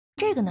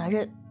这个男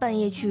人半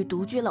夜去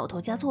独居老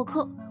头家做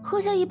客，喝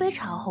下一杯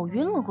茶后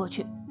晕了过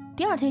去。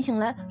第二天醒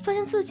来，发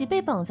现自己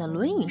被绑在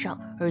轮椅上，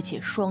而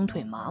且双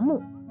腿麻木。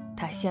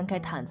他掀开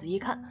毯子一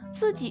看，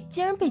自己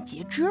竟然被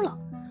截肢了。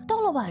到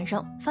了晚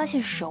上，发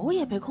现手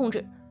也被控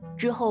制，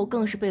之后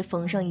更是被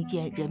缝上一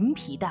件人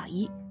皮大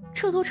衣，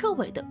彻头彻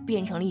尾的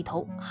变成了一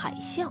头海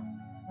象。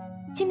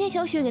今天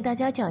小雪给大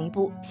家讲一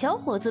部小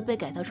伙子被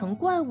改造成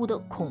怪物的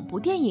恐怖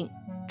电影《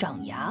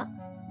长牙》。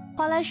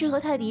华莱士和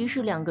泰迪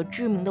是两个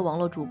知名的网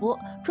络主播，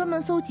专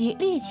门搜集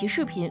猎奇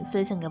视频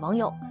分享给网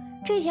友。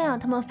这天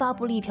他们发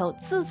布了一条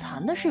自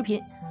残的视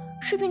频，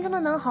视频中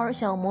的男孩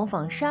想模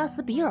仿杀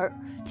死比尔，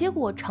结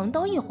果长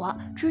刀一划，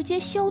直接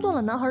削断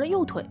了男孩的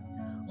右腿。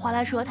华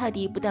莱士和泰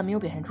迪不但没有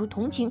表现出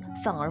同情，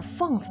反而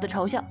放肆的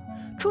嘲笑，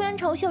出言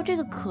嘲笑这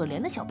个可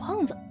怜的小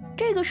胖子。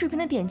这个视频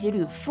的点击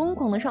率疯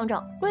狂的上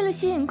涨，为了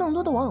吸引更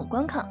多的网友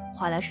观看，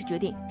华莱士决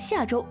定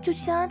下周就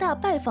去加拿大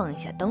拜访一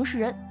下当事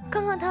人，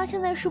看看他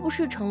现在是不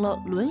是成了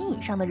轮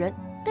椅上的人。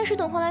但是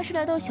等华莱士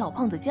来到小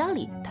胖子家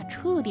里，他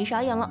彻底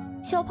傻眼了。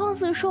小胖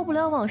子受不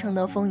了网上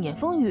的风言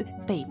风语，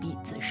被逼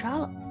自杀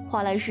了。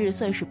华莱士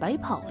算是白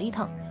跑了一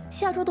趟，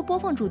下周的播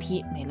放主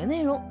题没了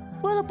内容。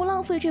为了不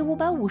浪费这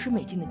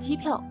$550的机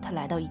票，他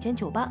来到一间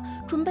酒吧，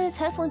准备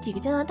采访几个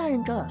加拿大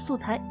人找点素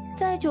材。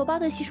在酒吧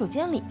的洗手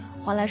间里，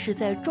华莱士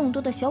在众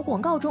多的小广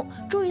告中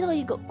注意到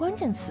一个关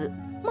键词：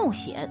冒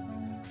险。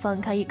翻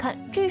开一看，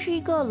这是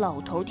一个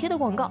老头贴的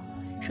广告，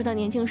说他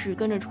年轻时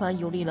跟着船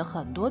游历了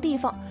很多地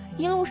方，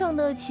一路上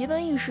的奇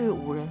闻异事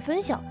无人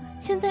分享，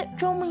现在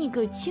招募一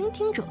个倾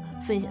听者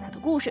分享他的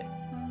故事。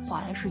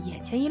华莱士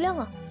眼前一亮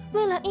啊，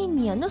未来1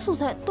年的素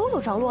材都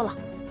有着落了，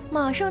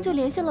马上就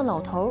联系了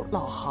老头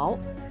老豪，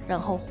然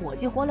后火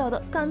急火燎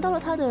的赶到了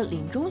他的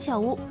林中小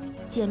屋。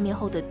见面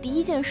后的第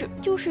一件事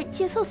就是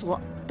借厕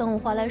所。等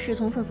华莱士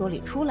从厕所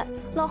里出来，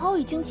老豪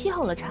已经沏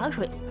好了茶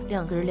水，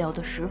两个人聊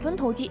得十分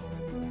投机。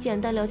简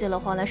单了解了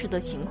华莱士的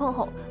情况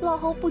后，老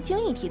豪不经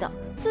意提到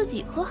自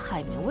己和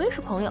海明威是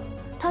朋友。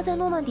他在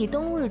诺曼底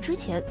登陆日之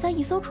前，在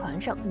一艘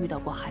船上遇到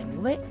过海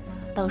明威，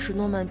当时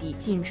诺曼底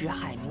禁止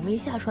海明威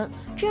下船，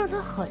这让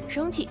他很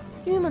生气，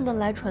郁闷地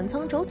来船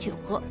舱找酒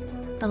喝。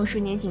当时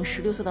年仅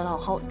16岁的老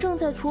豪正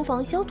在厨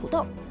房削土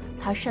豆，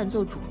他擅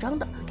作主张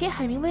的给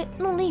海明威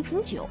弄了一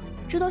瓶酒，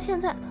直到现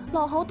在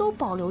老豪都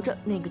保留着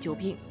那个酒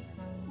瓶。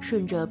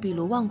顺着壁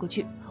炉望过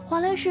去，华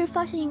莱士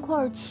发现一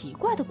块奇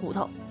怪的骨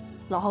头。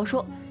老豪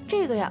说，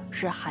这个呀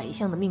是海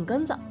象的命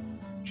根子，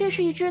这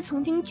是一只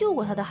曾经救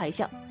过他的海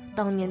象。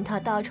当年他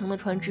搭乘的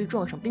船只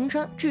撞上冰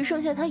山，只剩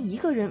下他一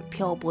个人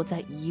漂泊在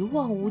一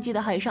望无际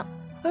的海上，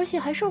而且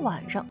还是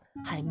晚上，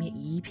海面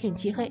一片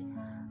漆黑。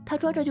他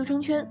抓着救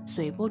生圈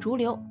随波逐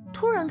流，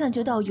突然感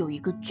觉到有一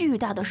个巨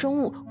大的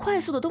生物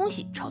快速的东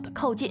西朝他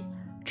靠近，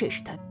这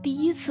是他第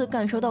一次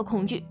感受到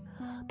恐惧。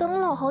等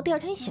老豪第二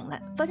天醒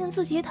来，发现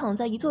自己躺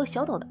在一座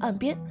小岛的岸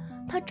边，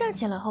他站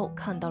起来后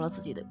看到了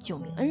自己的救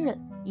命恩人，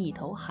一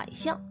头海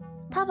象。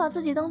他把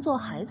自己当作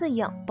孩子一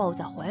样抱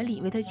在怀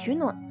里为他取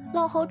暖。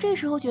老豪这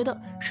时候觉得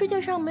世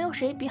界上没有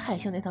谁比海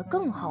象对他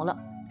更好了。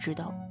直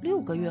到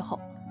6个月后，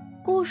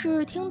故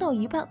事听到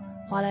一半，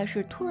华莱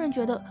士突然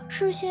觉得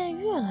视线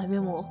越来越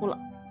模糊了。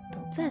等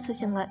再次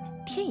醒来，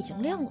天已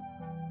经亮了。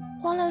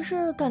华莱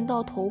士感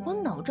到头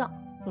昏脑胀，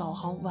老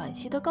豪惋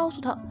惜地告诉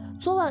他，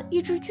昨晚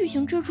一只巨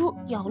型蜘蛛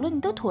咬了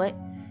你的腿，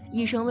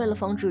医生为了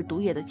防止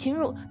毒液的侵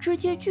入，直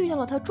接锯掉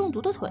了他中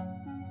毒的腿。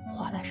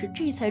华莱士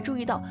这才注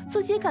意到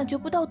自己感觉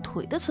不到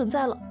腿的存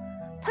在了，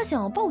他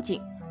想要报警，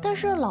但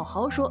是老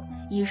豪说，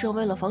医生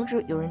为了防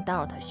止有人打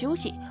扰他休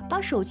息，把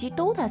手机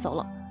都带走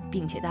了，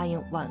并且答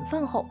应晚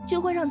饭后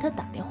就会让他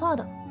打电话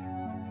的。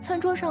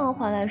餐桌上，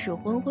华莱士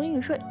昏昏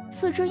欲睡，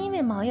四肢因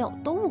为麻药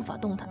都无法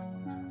动弹。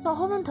老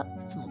豪问他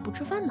怎么不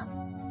吃饭呢？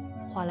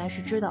华莱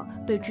士知道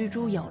被蜘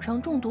蛛咬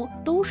伤中毒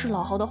都是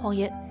老豪的谎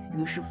言，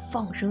于是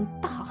放声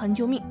大喊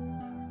救命。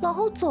老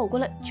豪走过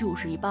来就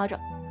是一巴掌，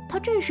他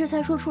这时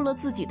才说出了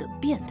自己的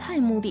变态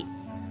目的。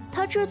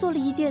他制作了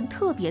一件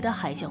特别的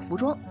海象服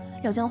装，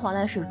要将华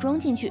莱士装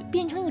进去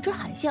变成一只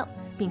海象，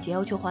并且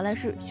要求华莱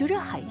士学着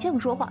海象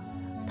说话。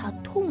他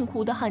痛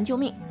苦地喊救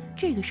命，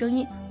这个声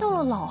音到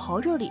了老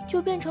豪这里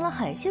就变成了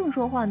海象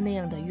说话那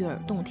样的悦耳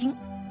动听。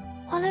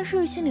华莱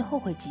士心里后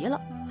悔极了，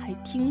还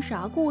听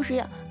啥故事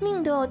呀，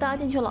命都要搭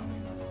进去了。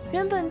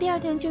原本第二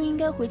天就应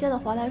该回家的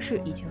华莱士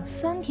已经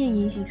3天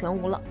音信全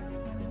无了。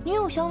女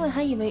友小美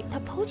还以为他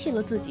抛弃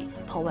了自己，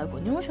跑外国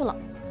妞去了。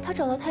他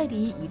找到泰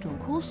迪一顿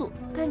哭诉，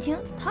感情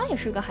他也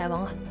是个海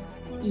王啊。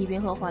一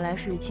边和华莱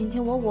士卿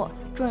卿我我，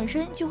转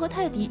身就和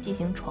泰迪进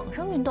行床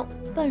上运动。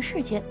办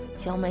事前，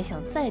小美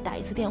想再打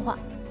一次电话，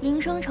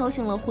铃声吵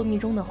醒了昏迷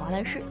中的华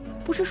莱士。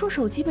不是说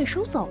手机被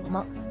收走了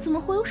吗？怎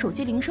么会有手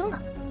机铃声呢？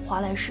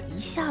华莱士一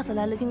下子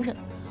来了精神，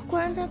果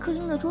然在客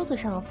厅的桌子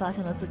上发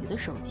现了自己的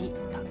手机。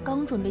他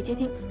刚准备接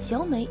听，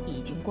小美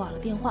已经挂了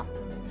电话。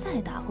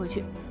再打回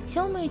去，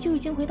小美就已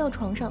经回到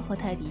床上和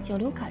泰迪交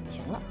流感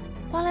情了。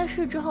华莱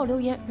士只好留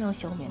言让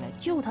小美来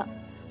救他。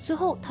随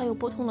后他又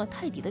拨通了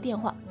泰迪的电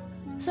话。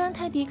虽然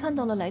泰迪看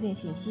到了来电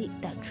信息，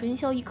但春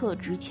宵一刻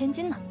值千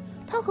金呐，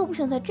他可不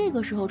想在这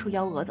个时候出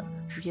幺蛾子，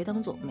直接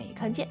当作没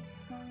看见。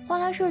华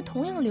莱士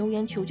同样留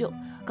言求救，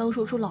刚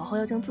说出老豪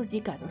要将自己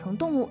改造成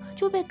动物，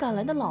就被赶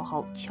来的老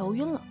豪敲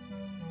晕了。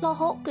老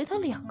豪给他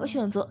2个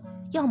选择，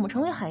要么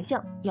成为海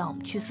象，要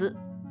么去死。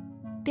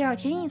第二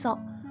天一早，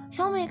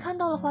小美看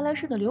到了华莱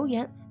士的留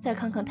言，再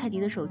看看泰迪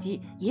的手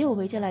机也有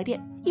未接来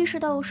电，意识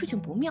到事情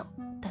不妙，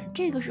但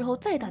这个时候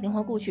再打电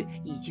话过去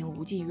已经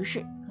无济于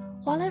事。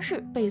华莱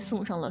士被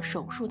送上了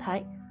手术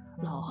台，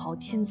老豪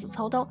亲自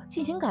操刀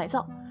进行改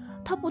造。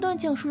他不断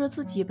讲述着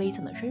自己悲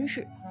惨的身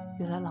世。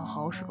原来老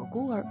豪是个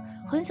孤儿，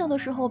很小的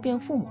时候便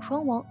父母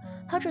双亡，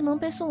他只能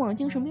被送往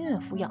精神病院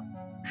抚养。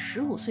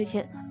15岁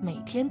前每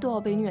天都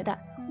要被虐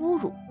待、侮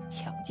辱、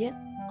强奸。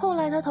后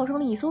来他逃上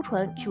了一艘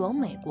船，去往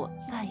美国，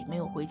再也没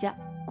有回家。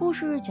故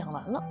事讲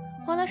完了，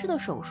华莱士的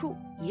手术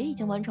也已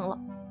经完成了，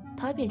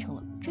他变成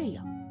了这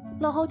样。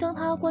老豪将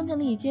他关进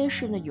了一间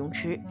室内泳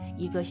池，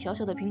一个小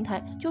小的平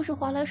台就是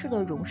华莱士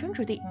的容身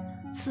之地。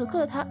此刻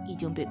的他已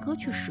经被割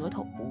去舌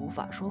头，无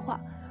法说话，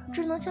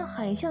只能像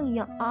海象一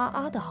样啊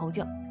啊的嚎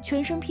叫，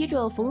全身披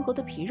着缝合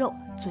的皮肉，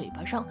嘴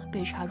巴上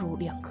被插入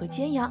2颗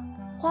尖牙。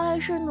华莱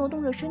士挪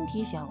动着身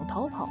体想要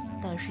逃跑，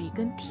但是一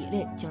根铁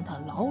链将他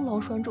牢牢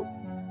拴住。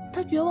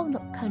他绝望地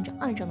看着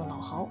岸上的老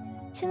豪，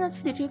现在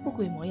自己这副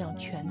鬼模样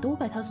全都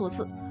拜他所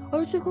赐，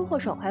而罪魁祸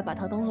首还把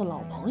他当做老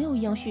朋友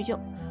一样叙旧，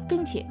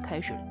并且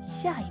开始了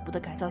下一步的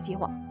改造计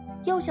划。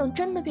要想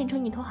真的变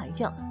成一头海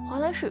象，华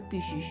莱士必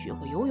须学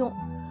会游泳。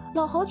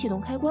老豪启动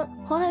开关，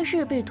华莱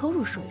士被拖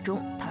入水中，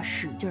他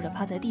使劲地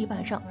趴在地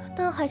板上，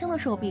但海象的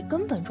手臂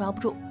根本抓不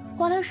住。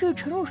华莱士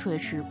沉入水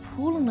池，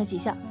扑棱了几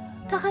下，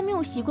他还没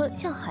有习惯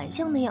像海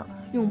象那样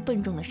用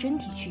笨重的身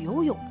体去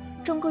游泳，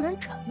整个人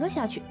沉了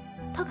下去。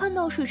他看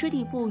到水池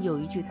底部有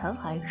一具残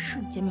骸，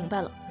瞬间明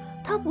白了，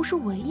他不是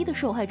唯一的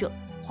受害者。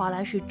华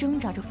莱士挣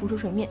扎着浮出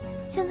水面，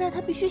现在他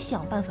必须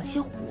想办法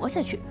先活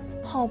下去。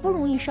好不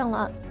容易上了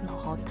岸，老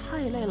豪太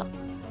累了，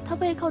他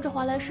背靠着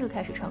华莱士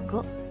开始唱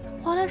歌。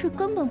华莱士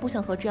根本不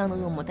想和这样的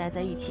恶魔待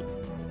在一起。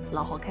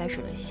老豪开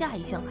始了下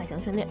一项海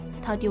象训练，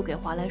他丢给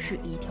华莱士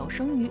一条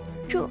生鱼，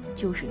这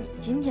就是你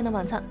今天的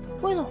晚餐。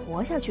为了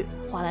活下去，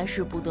华莱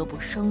士不得不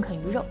生啃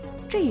鱼肉。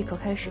这一刻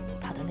开始，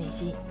他的内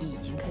心已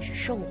经开始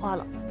兽化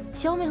了。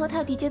小美和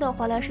泰迪接到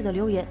华莱士的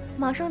留言，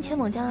马上前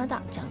往加拿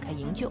大展开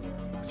营救。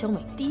小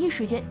美第一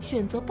时间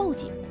选择报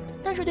警，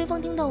但是对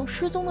方听到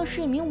失踪的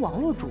是一名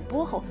网络主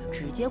播后，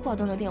直接挂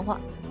断了电话。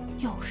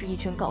又是一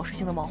群搞事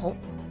情的网红。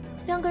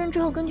2个人只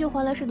好根据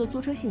华莱士的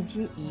租车信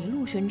息一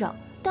路寻找，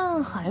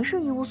但还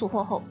是一无所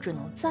获后，只能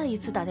再一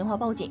次打电话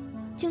报警。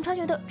警察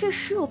觉得这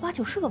10有8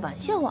九是个玩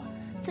笑啊，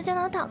在加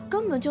拿大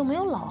根本就没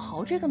有老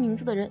豪这个名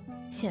字的人，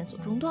线索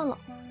中断了。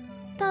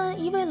但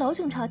一位老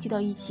警察提到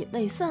一起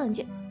类似案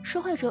件，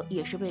受害者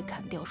也是被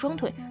砍掉双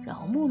腿，然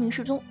后莫名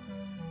失踪。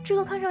这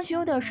个看上去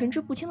有点神志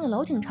不清的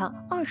老警察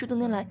，20多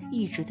年来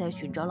一直在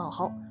寻找老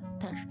豪，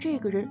但是这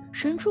个人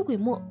神出鬼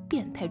没，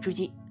变态至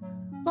极。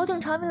老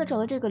警察为了找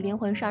到这个连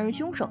环杀人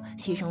凶手，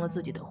牺牲了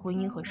自己的婚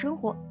姻和生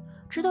活，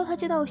直到他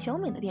接到小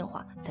美的电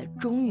话，才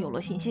终于有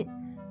了信心。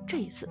这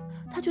一次，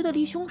他觉得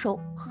离凶手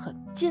很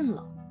近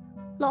了。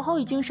老豪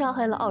已经杀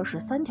害了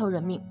23条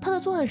人命，他的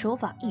作案手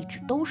法一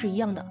直都是一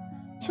样的。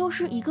消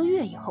失1个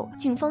月以后，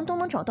警方都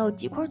能找到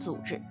几块组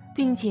织，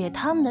并且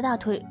他们的大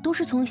腿都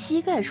是从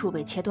膝盖处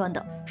被切断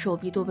的，手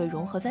臂都被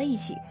融合在一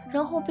起，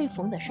然后被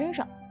缝在身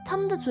上。他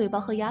们的嘴巴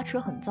和牙齿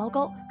很糟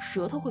糕，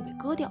舌头会被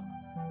割掉。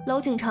老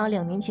警察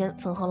2年前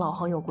曾和老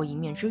豪有过一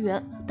面之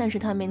缘，但是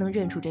他没能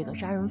认出这个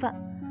杀人犯。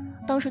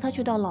当时他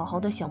去到老豪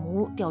的小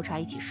木屋调查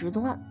一起失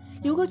踪案，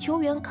有个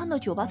球员看到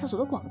酒吧厕所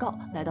的广告，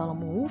来到了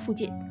木屋附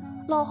近。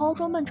老豪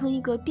装扮成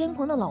一个癫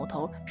狂的老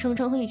头，声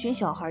称和一群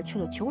小孩去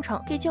了球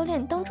场，给教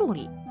练当助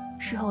理。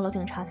事后老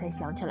警察才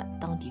想起来，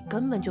当地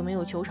根本就没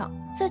有球场，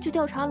再去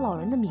调查老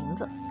人的名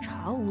字，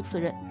查无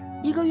此人。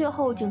1个月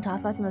后，警察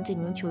发现了这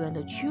名球员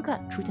的躯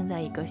干出现在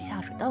一个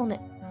下水道内，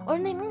而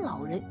那名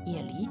老人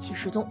也离奇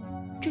失踪。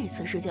这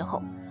次事件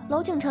后，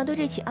老警察对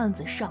这起案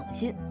子上了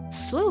心，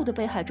所有的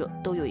被害者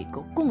都有一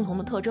个共同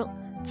的特征，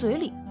嘴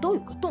里都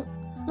有个洞。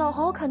老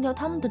豪砍掉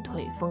他们的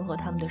腿，缝合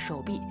他们的手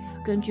臂。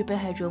根据被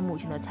害者母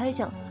亲的猜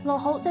想，老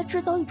豪在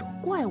制造一种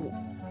怪物。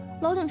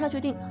老警察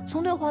决定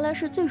从对华莱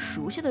士最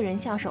熟悉的人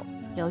下手，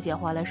了解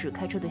华莱士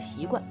开车的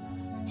习惯。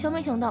小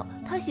美想到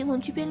他喜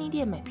欢去便利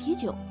店买啤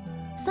酒。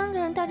3个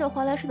人带着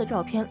华莱士的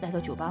照片来到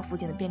酒吧附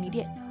近的便利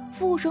店，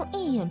服务生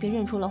一眼便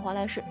认出了华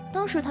莱士。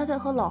当时他在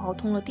和老豪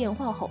通了电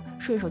话后，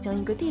顺手将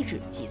一个地址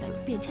记在了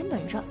便签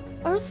本上。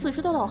而此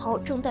时的老豪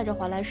正带着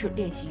华莱士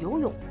练习游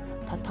泳，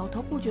他滔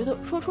滔不绝地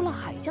说出了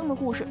海象的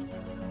故事。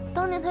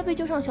当年他被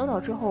救上小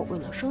岛之后，为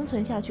了生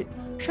存下去，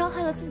杀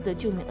害了自己的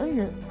救命恩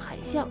人海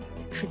象，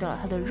吃掉了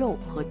他的肉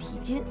和蹄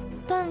筋。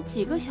但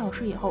几个小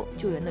时以后，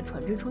救援的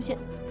船只出现，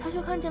他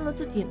却看见了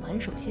自己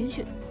满手鲜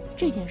血。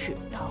这件事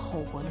他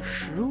后悔了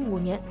15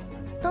年。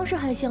当时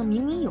海象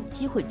明明有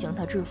机会将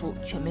他制服，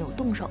却没有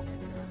动手。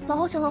老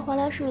豪想和华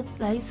莱士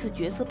来一次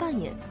角色扮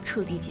演，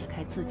彻底解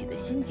开自己的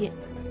心结。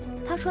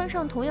他穿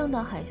上同样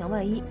的海象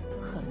外衣，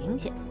很明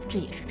显这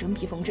也是真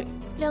皮缝制。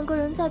2个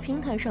人在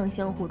平台上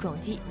相互撞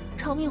击，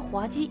场面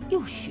滑稽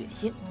又血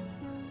腥。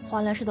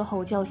华莱士的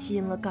吼叫吸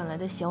引了赶来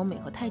的小美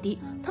和泰迪，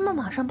他们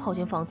马上跑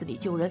进房子里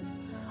救人。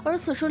而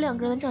此时两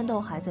个人的战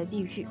斗还在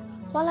继续，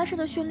华莱士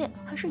的训练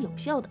还是有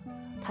效的，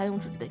他用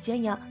自己的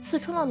尖牙刺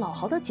穿了老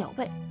豪的脚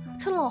背，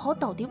趁老豪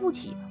倒地不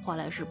起，华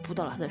莱士扑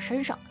到了他的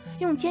身上，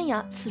用尖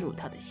牙刺入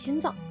他的心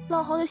脏。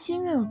老豪的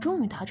心愿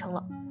终于达成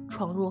了。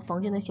闯入房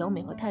间的小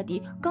美和泰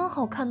迪刚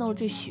好看到了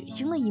这血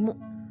腥的一幕，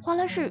华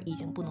莱士已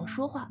经不能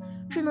说话，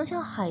只能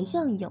像海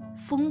象一样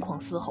疯狂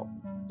嘶吼。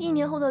1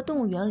年后的动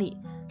物园里，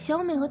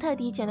小美和泰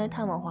迪前来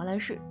探望华莱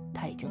士，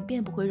他已经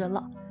变不回人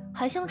了。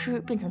海象池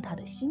变成他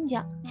的新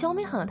家，小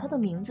美喊了他的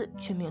名字，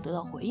却没有得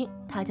到回应。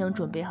他将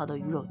准备好的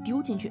鱼肉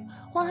丢进去，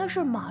华莱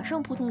士马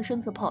上扑通的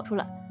身子跑出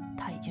来，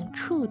他已经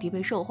彻底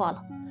被兽化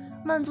了，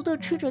满足地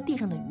吃着地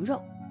上的鱼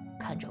肉。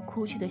看着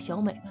哭泣的小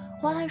美，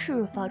华莱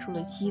士发出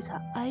了凄惨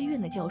哀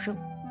怨的叫声。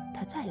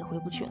他再也回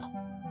不去了。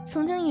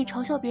曾经以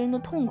嘲笑别人的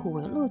痛苦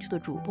为乐趣的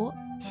主播，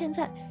现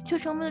在却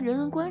成为了人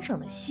人观赏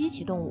的稀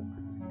奇动物。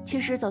其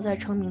实早在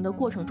成名的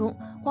过程中，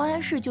华莱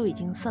士就已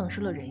经丧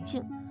失了人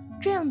性，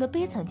这样的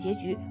悲惨结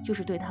局就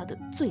是对他的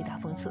最大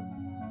讽刺。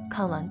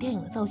看完电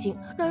影的造型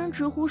让人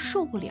直呼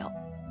受不了，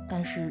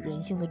但是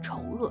人性的丑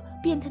恶、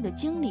变态的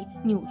经历、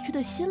扭曲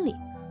的心理，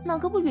哪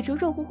个不比这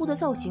肉乎乎的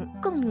造型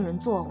更令人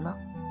作呕呢？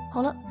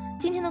好了，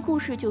今天的故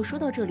事就说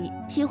到这里，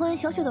喜欢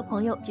小雪的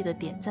朋友记得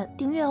点赞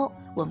订阅哦，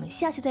我们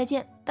下期再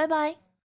见，拜拜。